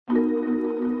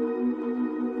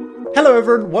Hello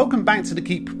everyone, welcome back to the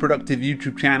Keep Productive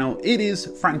YouTube channel. It is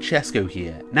Francesco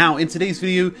here. Now in today's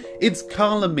video, it's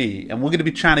Carl and me, and we're going to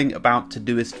be chatting about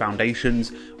Todoist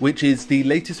Foundations, which is the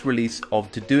latest release of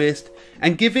Todoist,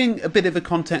 and giving a bit of a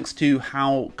context to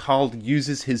how Carl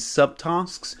uses his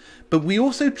subtasks, but we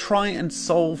also try and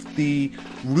solve the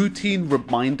routine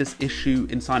reminders issue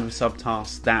inside of a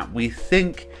subtask that we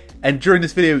think, and during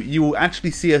this video you will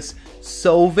actually see us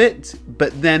solve it,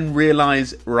 but then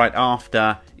realize right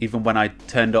after, even when I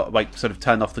turned off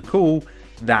the call,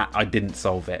 that I didn't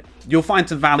solve it. You'll find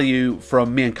some value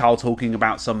from me and Carl talking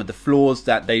about some of the flaws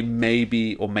that they may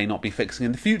be or may not be fixing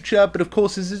in the future, but of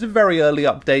course this is a very early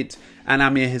update, and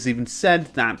Amir has even said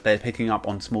that they're picking up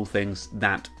on small things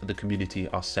that the community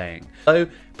are saying. So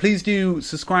please do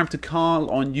subscribe to Carl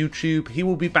on YouTube. He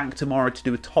will be back tomorrow to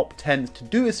do a top 10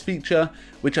 Todoist feature,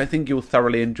 which I think you'll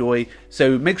thoroughly enjoy.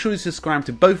 So make sure you subscribe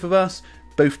to both of us,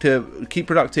 both to Keep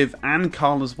Productive and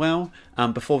Carl as well,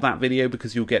 before that video,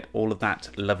 because you'll get all of that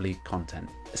lovely content.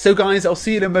 So guys, I'll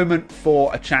see you in a moment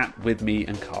for a chat with me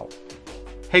and Carl.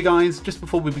 Hey guys, just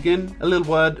before we begin, a little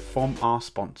word from our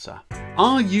sponsor.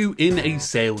 Are you in a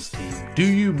sales team? Do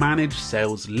you manage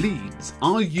sales leads?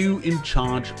 Are you in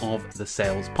charge of the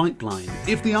sales pipeline?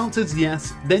 If the answer is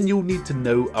yes, then you'll need to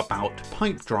know about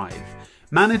Pipedrive.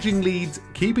 Managing leads,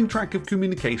 keeping track of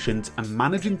communications, and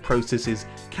managing processes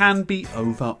can be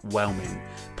overwhelming.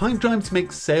 Pipedrive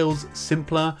makes sales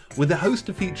simpler with a host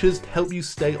of features to help you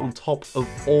stay on top of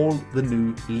all the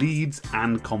new leads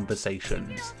and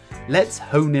conversations. Let's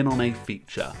hone in on a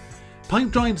feature.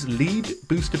 Pipedrive's Lead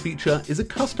Booster feature is a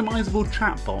customizable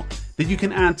chatbot that you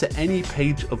can add to any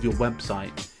page of your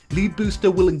website. Lead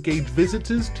Booster will engage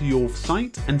visitors to your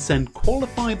site and send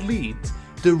qualified leads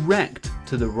direct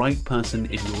to the right person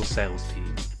in your sales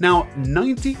team. Now,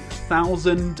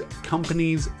 90,000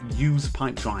 companies use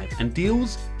Pipedrive, and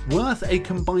deals worth a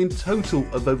combined total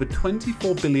of over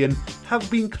 24 billion have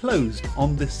been closed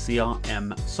on this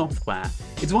CRM software.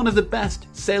 It's one of the best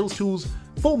sales tools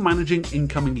for managing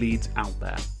incoming leads out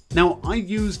there. Now, I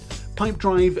used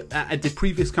Pipedrive at the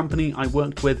previous company I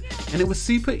worked with, and it was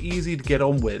super easy to get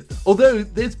on with, although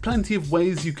there's plenty of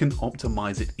ways you can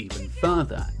optimize it even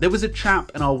further. There was a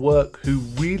chap in our work who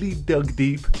really dug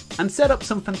deep and set up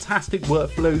some fantastic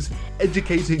workflows,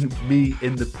 educating me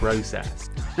in the process.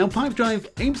 Now, Pipedrive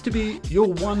aims to be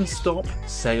your one-stop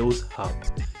sales hub.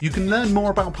 You can learn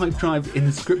more about Pipedrive in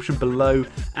the description below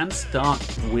and start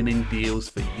winning deals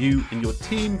for you and your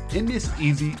team in this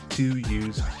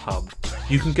easy-to-use hub.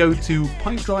 You can go to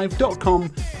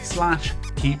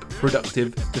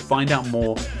pipedrive.com/keepproductive to find out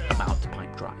more about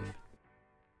Pipedrive.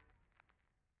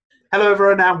 Hello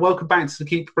everyone, and welcome back to the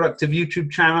Keep Productive YouTube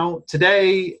channel.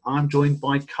 Today I'm joined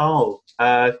by Carl.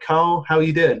 Carl, how are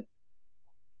you doing?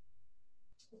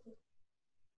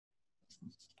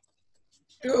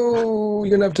 Oh,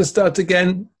 you're gonna have to start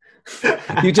again.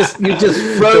 You just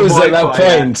froze at that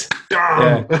point.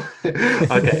 Yeah.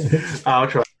 Okay, I'll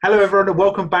try. Hello everyone, and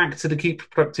welcome back to the Keep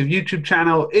Productive YouTube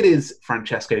channel. It is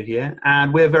Francesco here,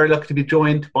 and we're very lucky to be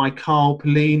joined by Carl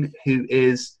Pullein, who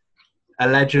is a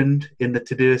legend in the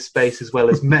Todoist space as well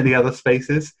as many other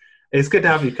spaces. It's good to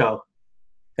have you, Carl.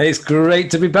 It's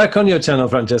great to be back on your channel,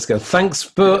 Francesco. Thanks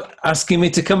for asking me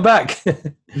to come back.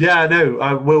 Yeah,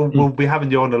 no, we'll be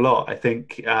having you on a lot. I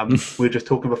think we were just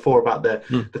talking before about the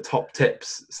top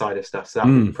tips side of stuff, so that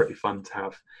would be pretty fun to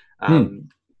have.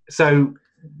 So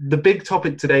the big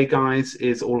topic today, guys,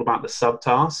 is all about the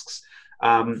subtasks.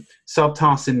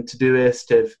 Subtasks in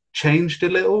Todoist have changed a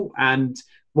little, and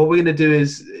what we're going to do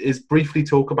is briefly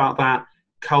talk about that.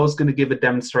 Carl's going to give a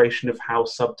demonstration of how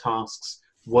subtasks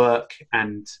work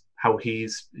and how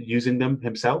he's using them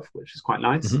himself, which is quite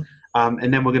nice.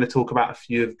 And then we're going to talk about a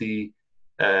few of the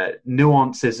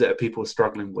nuances that people are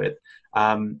struggling with.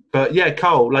 But yeah,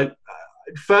 Carl,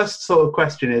 first sort of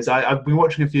question is, I've been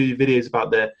watching a few of your videos about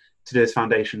the Todoist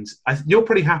Foundations. You're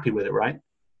pretty happy with it, right?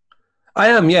 I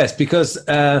am, yes, because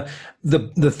the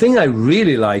thing I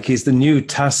really like is the new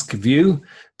task view,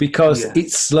 because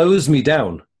it slows me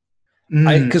down.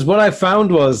 Because what I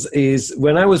found is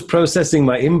when I was processing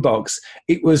my inbox,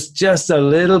 it was just a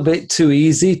little bit too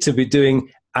easy to be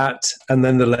doing at and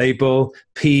then the label,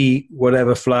 P,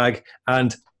 whatever flag,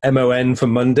 and MON for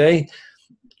Monday.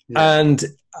 Yeah. And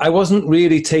I wasn't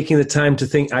really taking the time to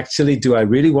think, actually, do I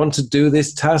really want to do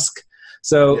this task?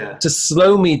 So to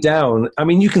slow me down, I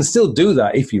mean, you can still do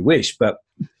that if you wish, but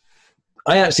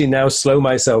I actually now slow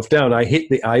myself down. I hit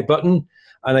the I button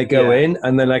and I go in,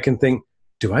 and then I can think,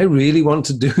 do I really want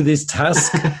to do this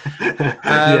task?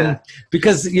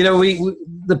 Because, you know,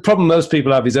 the problem most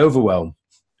people have is overwhelm.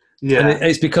 Yeah. And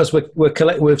it's because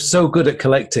we're so good at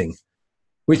collecting,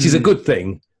 which is a good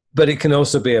thing. but it can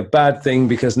also be a bad thing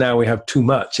because now we have too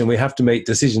much and we have to make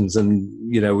decisions, and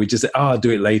we just say, "Oh, I'll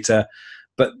do it later."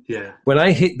 But when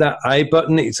I hit that I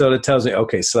button, it sort of tells me,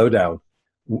 "Okay, slow down.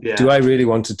 Do I really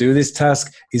want to do this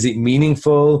task? Is it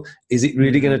meaningful? Is it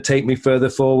really going to take me further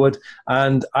forward?"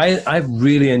 And I've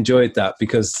really enjoyed that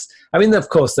because, I mean, of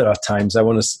course, there are times I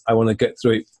want to get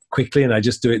through it quickly, and I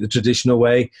just do it the traditional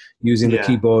way using the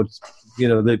keyboard,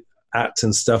 the at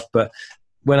and stuff. But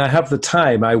when I have the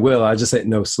time, I just say,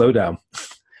 "No, slow down."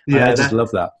 Yeah, and I just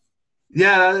love that.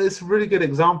 Yeah, it's a really good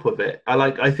example of it.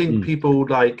 I think people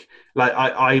like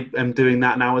I am doing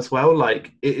that now as well.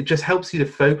 Like it just helps you to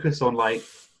focus on like,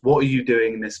 what are you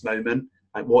doing in this moment?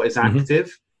 Like what is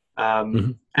active?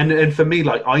 And for me,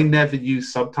 like I never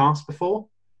used subtasks before.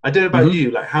 I don't know about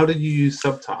you. Like, how did you use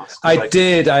subtasks? I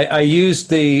did. I used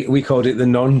we called it the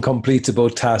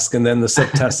non-completable task, and then the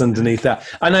subtasks underneath that.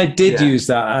 And I did use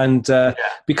that. And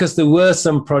because there were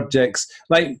some projects,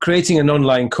 like creating an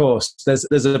online course,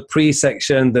 there's a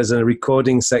pre-section, there's a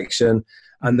recording section,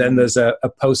 and then there's a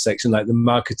post section, like the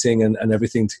marketing and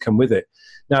everything to come with it.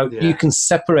 Now, you can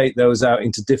separate those out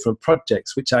into different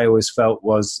projects, which I always felt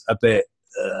was a bit,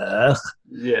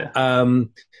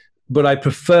 but I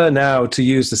prefer now to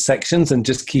use the sections and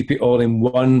just keep it all in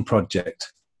one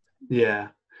project. Yeah.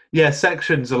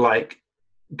 Sections are like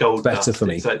gold dust. Better for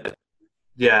me. It's like,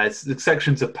 the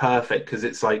sections are perfect because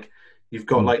it's like you've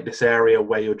got like this area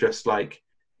where you're just like,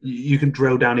 you can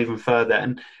drill down even further.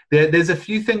 And there's a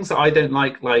few things that I don't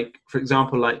like for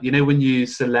example, like, when you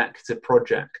select a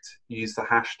project, you use the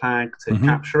hashtag to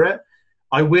capture it.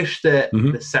 I wish that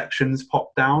the sections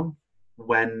pop down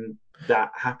when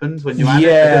that happens, when you add it.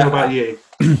 I don't know about you.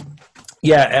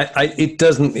 It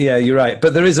doesn't. Yeah, you're right.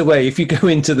 But there is a way. If you go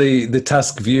into the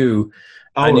task view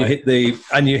you hit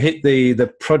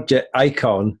the project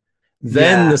icon,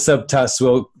 then the subtasks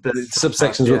the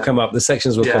subsections will come up. The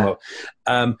sections will come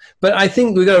up. But I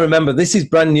think we've got to remember this is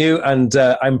brand new, and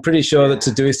I'm pretty sure that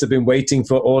Todoist have been waiting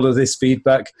for all of this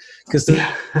feedback because.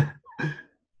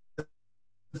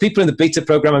 People in the beta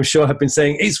program, I'm sure, have been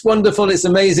saying it's wonderful, it's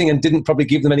amazing, and didn't probably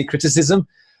give them any criticism.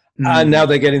 And now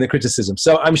they're getting the criticism.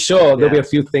 So I'm sure there'll be a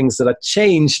few things that are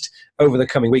changed over the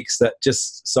coming weeks that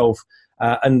just solve.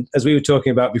 And as we were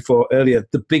talking about before earlier,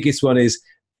 the biggest one is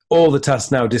all the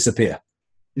tasks now disappear.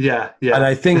 Yeah. And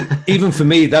I think even for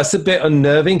me, that's a bit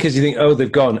unnerving because you think, oh,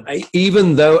 they've gone.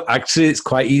 Even though actually it's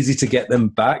quite easy to get them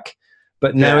back,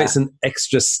 but now it's an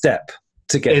extra step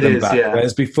to get them back.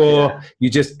 Whereas before you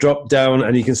just drop down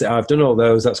and you can say, I've done all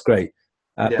those, that's great.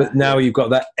 But now you've got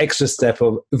that extra step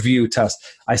of view task.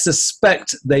 I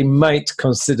suspect they might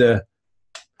consider,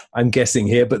 I'm guessing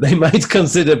here, but they might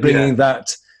consider bringing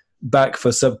that back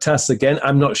for subtasks again.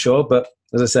 I'm not sure, but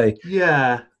as I say,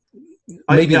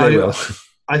 maybe they will.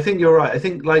 I think you're right. I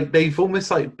think like they've almost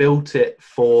like built it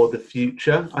for the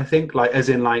future. I think like as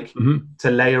in like to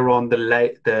layer on the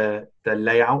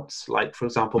layouts, like for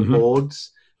example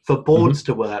boards. For boards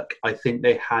to work, I think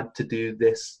they had to do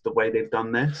this the way they've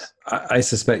done this. I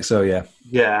suspect so. Yeah.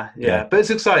 But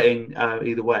it's exciting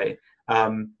either way.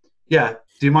 Do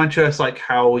you mind showing us like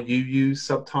how you use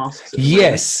subtasks?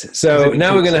 Yes. So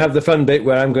now we're going to have the fun bit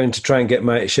where I'm going to try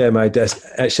and share my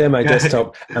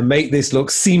desktop and make this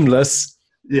look seamless.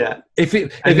 Yeah. If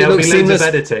it looks seamless, of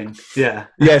editing. Yeah.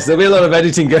 Yes, there'll be a lot of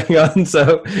editing going on.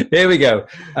 So here we go.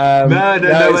 No,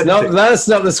 that's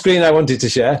not the screen I wanted to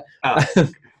share.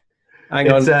 Hang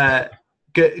on.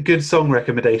 It's good song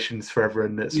recommendations for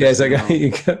everyone. That's you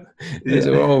go.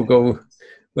 Oh, go.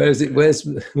 Where is it? Where's?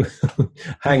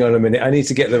 Hang on a minute. I need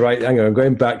to get the right. Hang on. I'm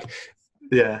going back.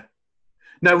 Yeah.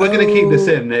 No, we're going to keep this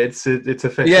in. It's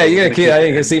official. Yeah, you're going to keep.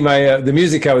 I can see my the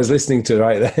music I was listening to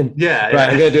right then. Yeah.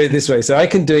 Right. I'm going to do it this way, so I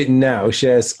can do it now.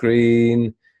 Share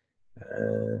screen.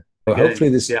 Hopefully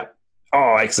this. Yeah.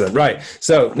 Oh, excellent. Right.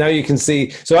 So now you can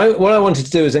see. So what I wanted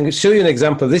to do is I'm going to show you an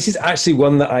example. This is actually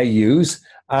one that I use,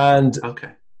 and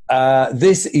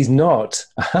this is not.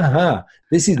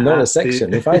 This is not a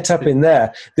section. If I tap in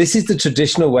there, this is the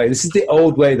traditional way. This is the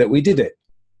old way that we did it.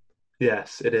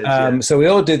 Yes, it is. So we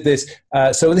all did this.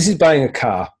 So this is buying a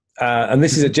car. And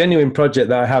this is a genuine project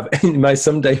that I have in my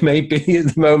someday maybe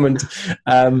at the moment.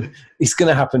 It's going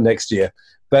to happen next year.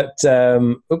 But,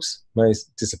 oops, mine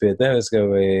disappeared there. Let's go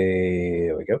away.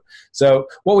 There we go. So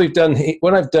what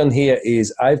I've done here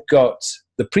is I've got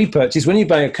the pre-purchase. When you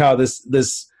buy a car,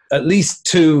 there's at least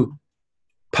two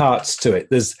parts to it.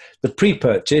 There's the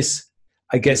pre-purchase.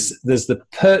 I guess there's the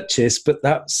purchase, but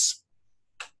that's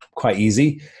quite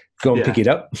easy. Go and pick it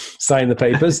up, sign the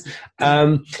papers.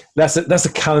 That's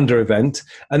a calendar event.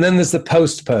 And then there's the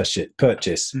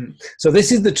post-purchase. So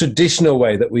this is the traditional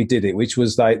way that we did it, which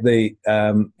was like the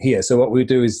here. So what we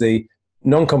do is the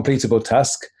non-completable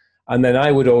task, and then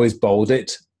I would always bold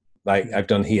it, like I've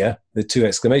done here, the 2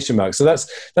 exclamation marks. So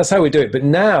that's how we do it. But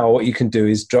now what you can do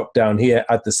is drop down here,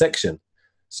 add the section.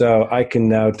 So I can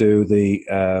now do the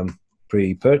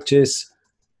pre-purchase.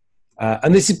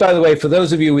 And this is, by the way, for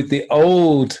those of you with the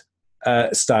old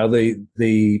style, the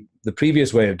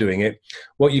previous way of doing it,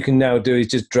 what you can now do is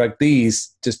just drag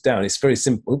these just down. It's very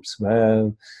simple. Oops.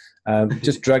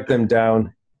 Just drag them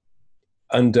down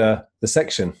under the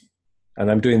section. And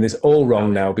I'm doing this all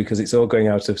wrong now because it's all going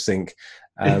out of sync.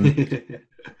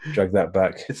 Drag that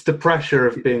back. It's the pressure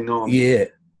of being on. Yeah.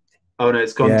 Oh no,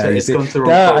 it's gone to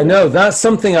wrong. I know that's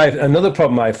something. Another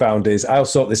problem I found is I'll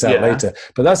sort this out later.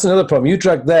 But that's another problem. You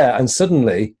drag there, and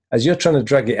suddenly, as you're trying to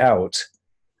drag it out,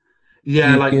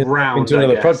 round into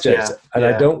another project, and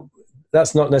I don't.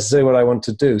 That's not necessarily what I want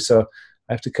to do. So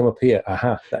I have to come up here.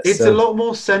 It's a lot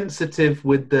more sensitive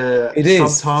with the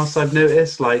subtasks. I've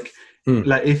noticed, like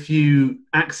if you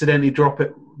accidentally drop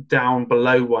it down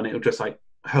below one, it'll just like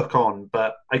hook on.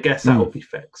 But I guess that will be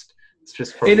fixed. It's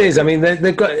just it is. I mean,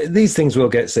 they've got these things will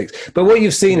get fixed. But what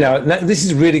you've seen now, this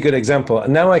is a really good example.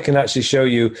 And now I can actually show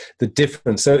you the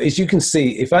difference. So as you can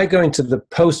see, if I go into the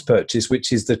post purchase,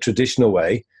 which is the traditional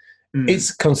way,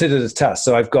 it's considered a task.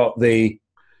 So I've got the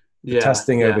task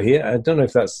thing over here. I don't know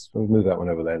if we'll move that one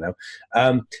over there now.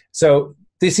 So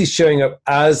this is showing up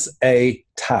as a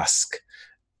task.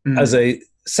 As a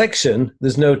section,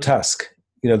 there's no task.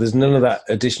 There's none of that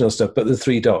additional stuff, but the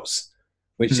 3 dots.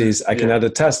 Which is, I can add a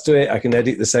task to it, I can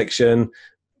edit the section,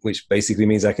 which basically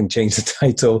means I can change the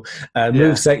title,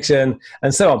 move section,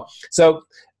 and so on. So,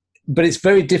 but it's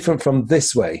very different from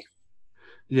this way.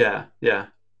 Yeah.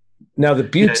 Now, the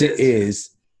beauty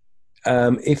is,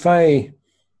 if I'm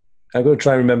going to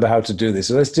try and remember how to do this.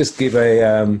 So let's just give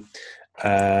a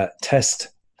test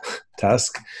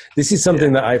task. This is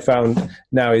something that I found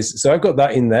now is, so I've got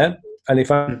that in there. And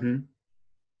if I...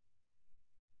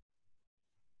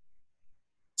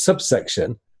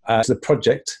 subsection to the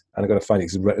project, and I've got to find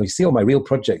it. You see all my real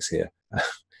projects here.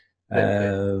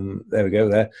 There we go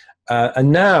there.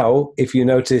 And now, if you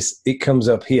notice, it comes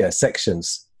up here,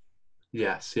 sections.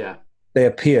 Yes, yeah. They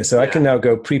appear. So I can now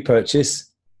go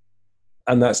pre-purchase,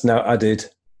 and that's now added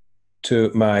to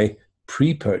my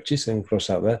pre-purchase, and cross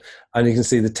out there. And you can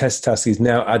see the test task is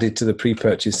now added to the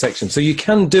pre-purchase section. So you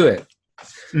can do it.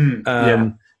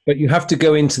 But you have to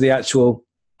go into the actual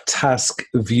task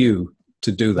view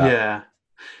to do that. Yeah.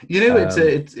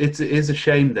 It is a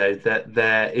shame though that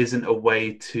there isn't a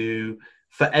way to,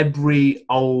 for every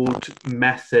old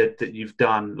method that you've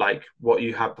done, like what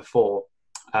you had before,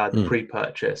 the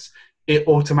pre-purchase, it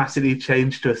automatically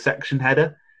changed to a section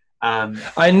header.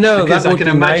 I know, because that I can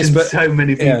imagine nice, but so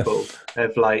many people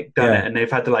have like done it, and they've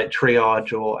had to like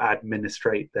triage or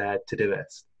administrate their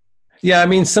Todoist. Yeah, I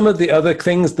mean, some of the other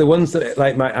things, the ones that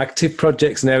like my active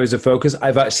projects and areas of focus,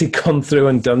 I've actually gone through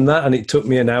and done that, and it took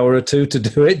me an hour or 2 to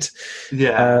do it.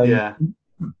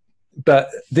 But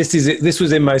this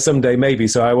was in my someday maybe,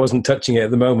 so I wasn't touching it at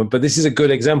the moment. But this is a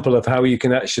good example of how you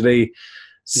can actually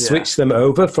switch them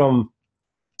over from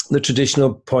the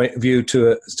traditional point of view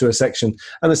to a section.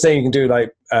 And the same you can do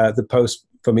like the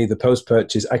post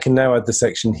purchase. I can now add the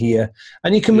section here,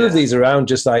 and you can move these around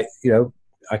just like,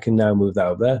 I can now move that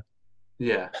up there.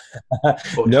 Yeah.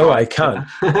 No, I can't.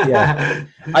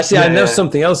 Actually, I know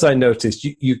something else I noticed.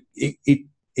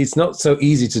 It's not so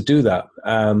easy to do that.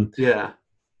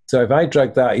 So if I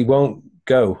drag that, it won't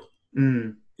go.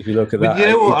 If you look at that, you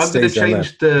know what? I'm going to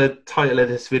change the title of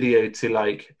this video to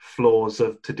like flaws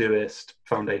of Todoist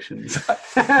foundations.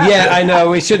 I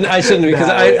know I shouldn't because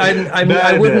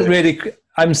I wouldn't really.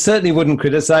 I certainly wouldn't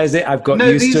criticize it. I've got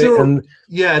used to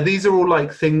it. These are all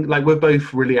like things, like we're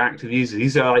both really active users.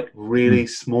 These are like really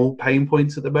small pain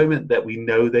points at the moment that we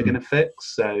know they're going to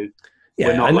fix. So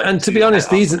we're not, and to be honest,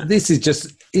 this is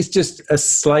just a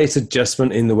slight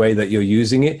adjustment in the way that you're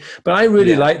using it. But I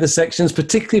really like the sections,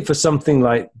 particularly for something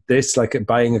like this, like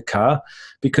buying a car,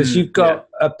 because you've got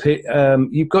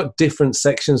you've got different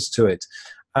sections to it.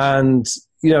 And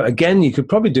again, you could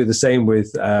probably do the same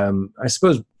with I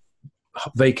suppose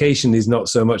vacation is not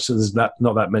so much, so there's not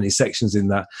that many sections in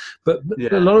that, but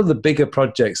a lot of the bigger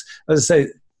projects, as I say,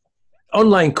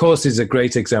 online course is a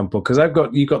great example, because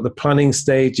you've got the planning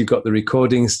stage, you've got the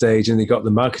recording stage, and you've got the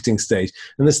marketing stage,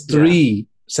 and there's 3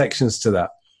 sections to that.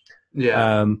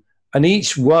 And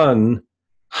each one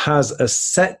has a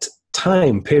set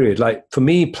time period. Like for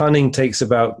me, planning takes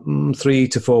about 3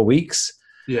 to 4 weeks.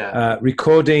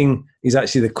 Recording is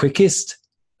actually the quickest,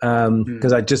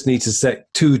 because I just need to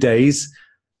set 2 days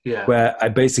where I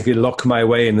basically lock my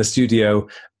way in the studio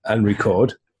and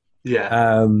record.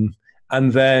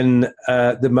 And then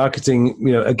the marketing,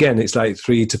 again, it's like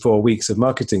 3 to 4 weeks of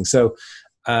marketing. So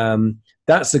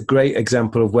that's a great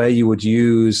example of where you would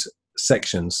use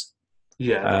sections.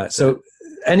 Yeah. So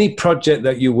any project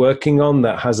that you're working on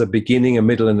that has a beginning, a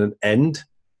middle, and an end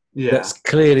that's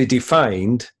clearly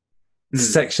defined,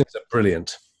 sections are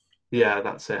brilliant. Yeah,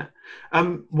 that's it.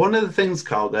 One of the things,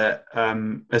 Carl, that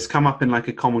has come up in like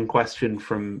a common question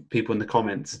from people in the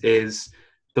comments is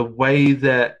the way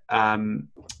that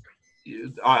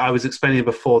I was explaining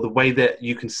before, the way that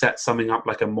you can set something up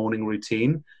like a morning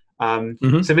routine.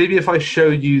 So maybe if I show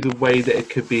you the way that it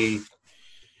could be.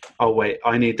 Oh wait,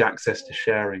 I need access to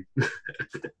sharing.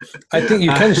 I think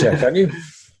you can share, can't you?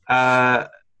 I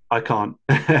can't.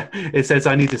 It says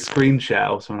I need to screen share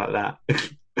or something like that.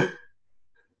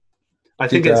 I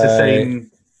think it's the same.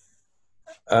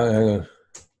 Hang on.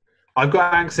 I've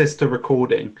got access to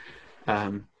recording.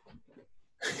 No,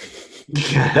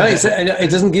 it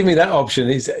doesn't give me that option.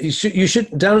 You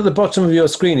should down at the bottom of your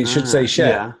screen. It should say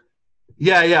share.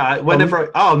 Yeah.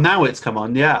 Whenever now it's come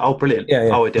on. Yeah. Oh, brilliant.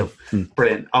 Yeah. Oh, ideal.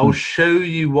 Brilliant. I'll show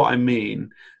you what I mean.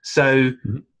 So,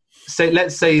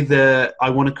 let's say that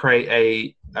I want to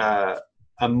create a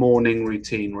morning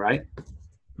routine, right?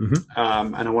 And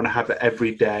I want to have it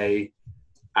every day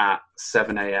at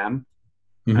 7 a.m.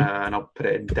 And I'll put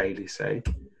it in daily, say.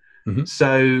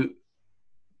 So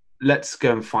let's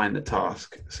go and find the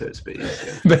task so it's a bit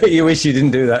easier. But you wish you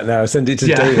didn't do that now. Send it to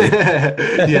daily.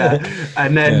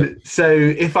 And then, so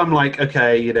if I'm like,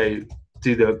 okay,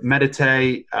 do the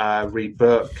meditate, read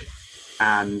book,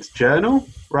 and journal,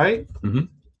 right?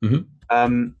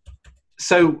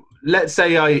 So let's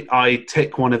say I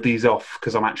tick one of these off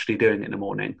because I'm actually doing it in the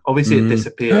morning. Obviously, it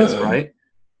disappears, right?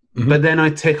 But then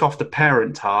I tick off the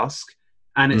parent task,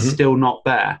 and it's still not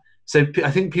there. So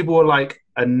I think people are like,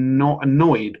 are not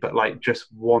annoyed, but like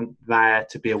just want there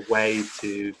to be a way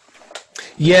to.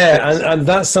 Yeah, and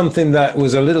that's something that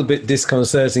was a little bit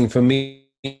disconcerting for me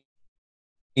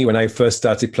when I first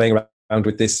started playing around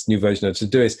with this new version of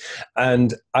Todoist.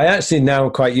 And I actually now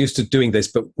am quite used to doing this,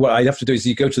 but what I have to do is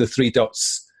you go to the 3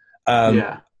 dots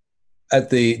at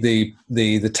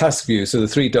the task view. So the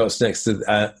 3 dots next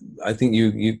to, I think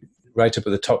you right up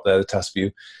at the top there, the task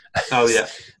view. Oh, yeah.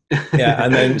 Yeah,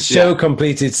 and then show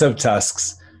completed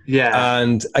subtasks. Yeah.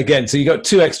 And again, so you got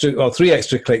 3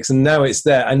 extra clicks, and now it's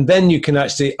there. And then you can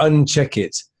actually uncheck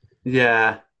it.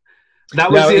 Yeah. That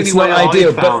was the only way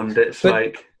I found. It's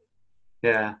like,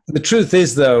 yeah. The truth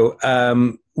is, though,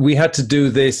 we had to do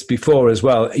this before as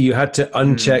well. You had to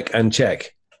uncheck and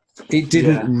check. It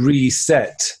didn't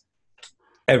reset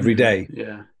every day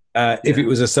if it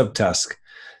was a subtask.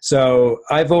 So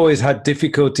I've always had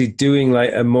difficulty doing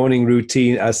like a morning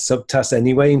routine as subtasks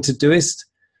anyway in Todoist.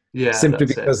 Yeah, simply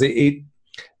because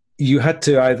you had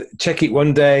to either check it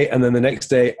one day and then the next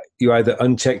day you either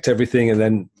unchecked everything and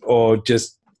then, or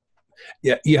just,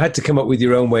 you had to come up with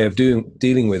your own way of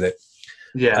dealing with it.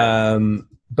 Yeah.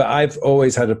 But I've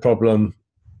always had a problem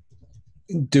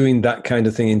doing that kind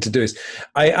of thing in Todoist.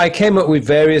 I came up with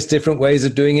various different ways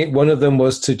of doing it. One of them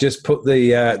was to just put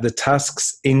the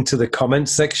tasks into the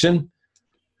comments section.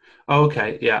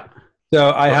 Okay, yeah.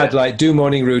 So I had like do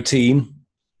morning routine.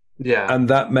 Yeah. And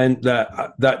that meant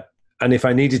that and if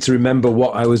I needed to remember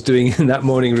what I was doing in that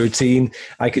morning routine,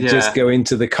 I could just go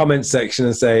into the comments section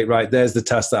and say, right, there's the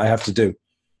task that I have to do.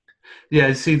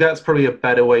 Yeah, see, that's probably a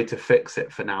better way to fix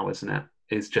it for now, isn't it?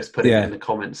 Is just putting it in the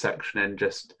comment section and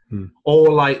just,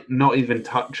 or like not even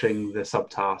touching the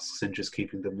subtasks and just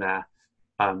keeping them there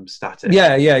static.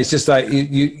 Yeah. It's just like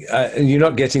you're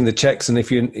not getting the checks. And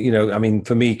if I mean,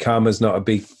 for me, karma's not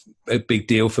a big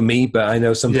deal for me, but I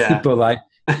know some people like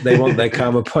they want their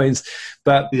karma points.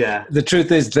 But the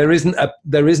truth is there isn't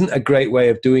a great way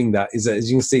of doing that. Is that,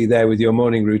 as you can see there with your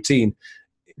morning routine,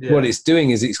 what it's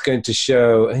doing is it's going to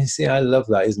show, and see, I love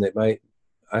that, isn't it?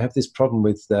 I have this problem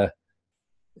with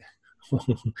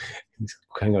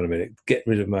hang on a minute, get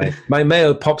rid of my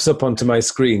mail pops up onto my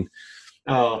screen.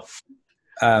 It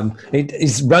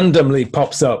randomly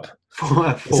pops up.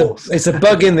 It's a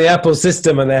bug in the Apple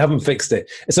system and they haven't fixed it.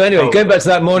 So anyway, going back to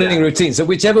that morning routine, so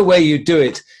whichever way you do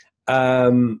it,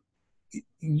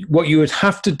 what you would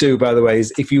have to do, by the way,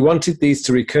 is if you wanted these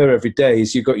to recur every day,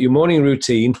 is you've got your morning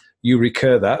routine, you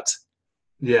recur that.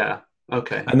 Yeah.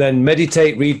 Okay. And then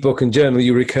meditate, read book and journal,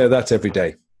 you recur that every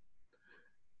day.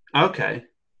 Okay.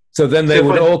 So then they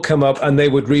would all come up and they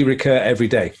would re-recur every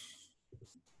day.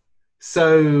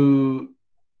 So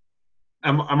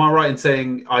am I right in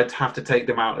saying I'd have to take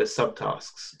them out as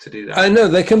subtasks to do that? No,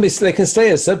 they can stay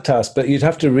as subtasks, but you'd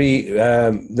have to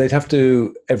they'd have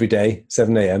to every day,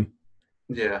 7 a.m.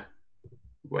 Yeah.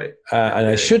 Wait.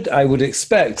 And I would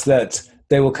expect that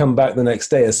they will come back the next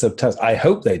day as subtasks. I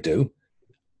hope they do.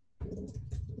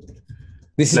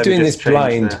 This is doing this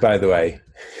blind, by the way.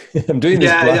 I'm doing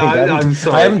this blind. I'm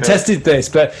sorry, I haven't tested this,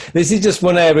 but this is just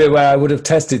one area where I would have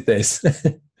tested this.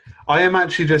 I am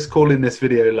actually just calling this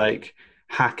video like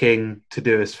hacking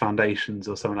Todoist foundations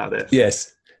or something like this.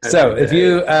 Yes. So if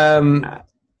you...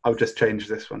 I'll just change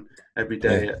this one every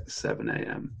day at 7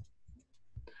 a.m.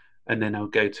 And then I'll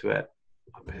go to it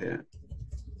up here.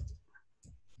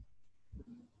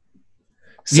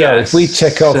 So if we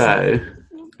check off... So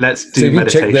let's do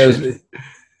meditation. Check those,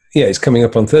 it's coming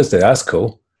up on Thursday. That's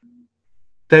cool.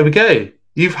 There we go.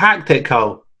 You've hacked it,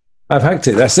 Carl. I've hacked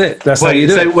it. That's it. That's how you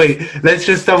do it. Wait, let's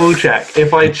just double check.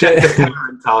 If I check the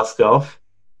parent task off,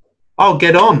 I'll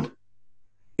get on.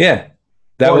 Yeah.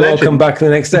 That will all come back the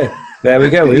next day. There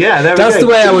we go. That's the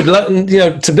way I would,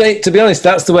 to be honest,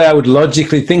 that's the way I would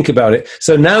logically think about it.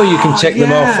 So now you can check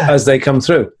them off as they come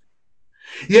through.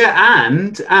 Yeah,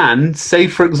 and say,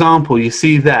 for example, you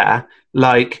see there,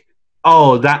 like,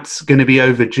 oh, that's going to be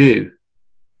overdue.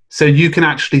 So you can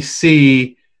actually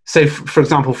see, say, for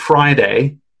example,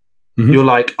 Friday, you're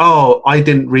like, oh, I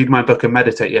didn't read my book and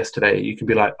meditate yesterday. You can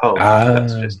be like, oh,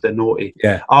 that's just a naughty.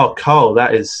 Yeah. Oh, Carl,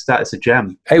 that is a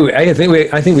gem. Hey, I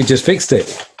think we just fixed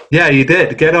it. Yeah, you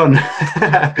did. Get on.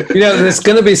 There's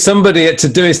going to be somebody at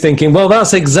Todoist thinking, well,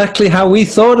 that's exactly how we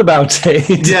thought about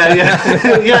it.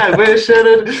 Yeah, we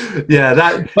should. Yeah,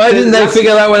 why didn't they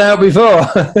figure that one out before?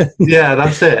 Yeah,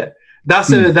 that's it.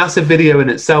 That's a video in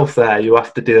itself. There, you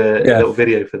have to do a little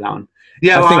video for that one.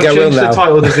 Yeah, I'll change the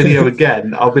title of the video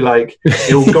again. I'll be like,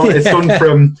 it's gone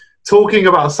from talking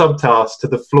about subtasks to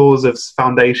the flaws of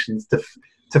foundations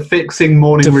to fixing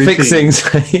morning routines.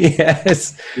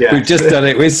 Yes. We've just done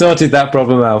it. We sorted that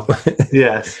problem out.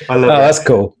 Yes, I love it. Oh, that's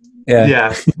cool.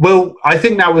 Yeah. Well, I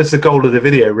think that was the goal of the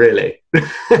video, really.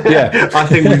 Yeah. I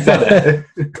think we've done it.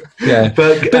 Yeah.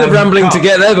 But, bit of rambling to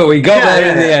get there, but we got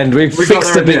there in the end. We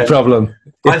fixed a big problem.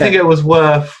 I think it was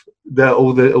worth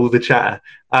all the chatter.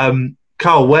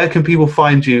 Carl, where can people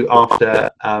find you after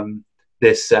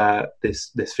this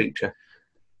feature?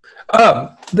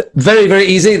 Oh, very, very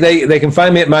easy. They can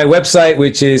find me at my website,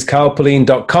 which is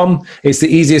carlpullein.com. It's the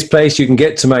easiest place. You can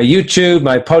get to my YouTube,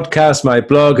 my podcast, my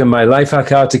blog, and my life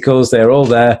hack articles. They're all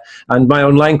there, and my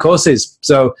online courses.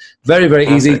 So very, very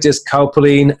easy. Just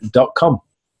carlpullein.com.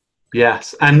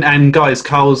 Yes. And guys,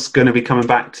 Carl's going to be coming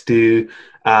back to do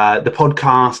the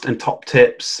podcast and top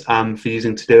tips for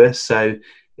using Todoist. So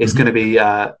it's going to be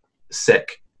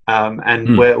sick.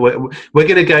 And we're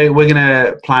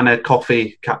gonna plan a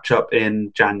coffee catch up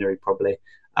in January probably,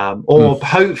 or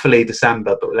hopefully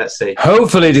December, but let's see.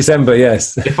 Hopefully December,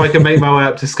 yes. If I can make my way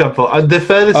up to Scunthorpe, the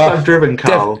furthest I've driven,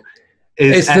 Carl,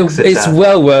 is Exeter. It's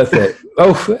well worth it.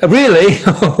 Oh, really?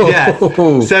 Yeah.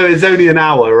 So it's only an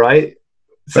hour, right?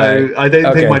 So I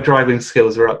don't think my driving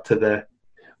skills are up to the.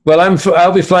 Well,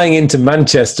 I'll be flying into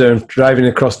Manchester and driving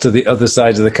across to the other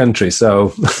side of the country.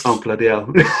 So, oh bloody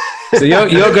hell! So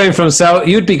you're going from south.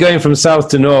 You'd be going from south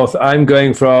to north. I'm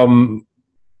going from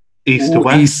east to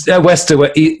west.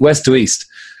 West to east.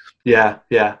 Yeah.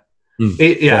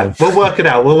 We'll work it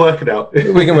out.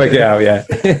 We can work it out. Yeah.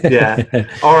 Yeah.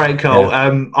 All right, Cole.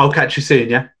 Yeah. I'll catch you soon.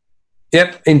 Yeah.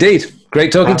 Yep. Indeed.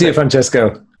 Great talking to you,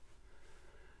 Francesco.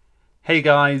 Hey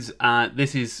guys,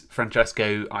 this is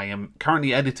Francesco. I am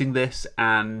currently editing this,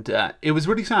 and it was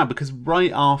really sad because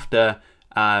right after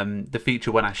the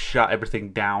feature, when I shut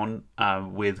everything down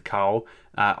with Carl,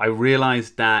 I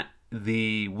realized that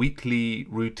the weekly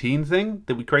routine thing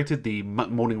that we created, the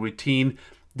morning routine,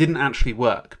 didn't actually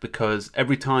work, because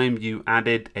every time you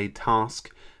added a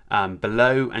task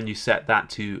below and you set that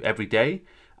to every day,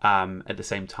 at the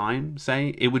same time,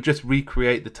 say, it would just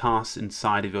recreate the tasks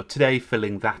inside of your today,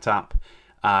 filling that up,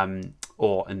 and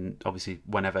obviously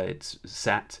whenever it's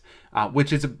set,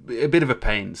 which is a bit of a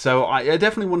pain. So I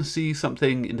definitely want to see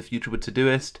something in the future with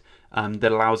Todoist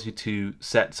that allows you to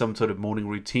set some sort of morning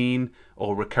routine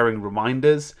or recurring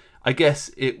reminders. I guess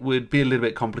it would be a little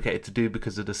bit complicated to do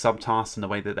because of the subtasks and the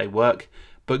way that they work.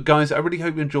 But guys, I really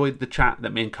hope you enjoyed the chat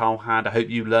that me and Carl had. I hope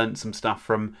you learned some stuff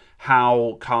from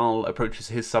how Carl approaches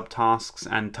his subtasks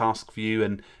and task view,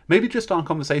 and maybe just our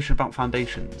conversation about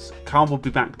foundations. Carl will be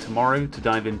back tomorrow to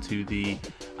dive into the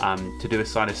Todoist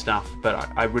side of stuff, but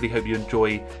I really hope you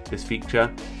enjoy this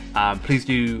feature. Please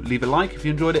do leave a like if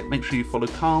you enjoyed it. Make sure you follow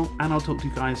Carl, and I'll talk to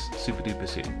you guys super duper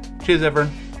soon. Cheers,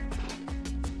 everyone.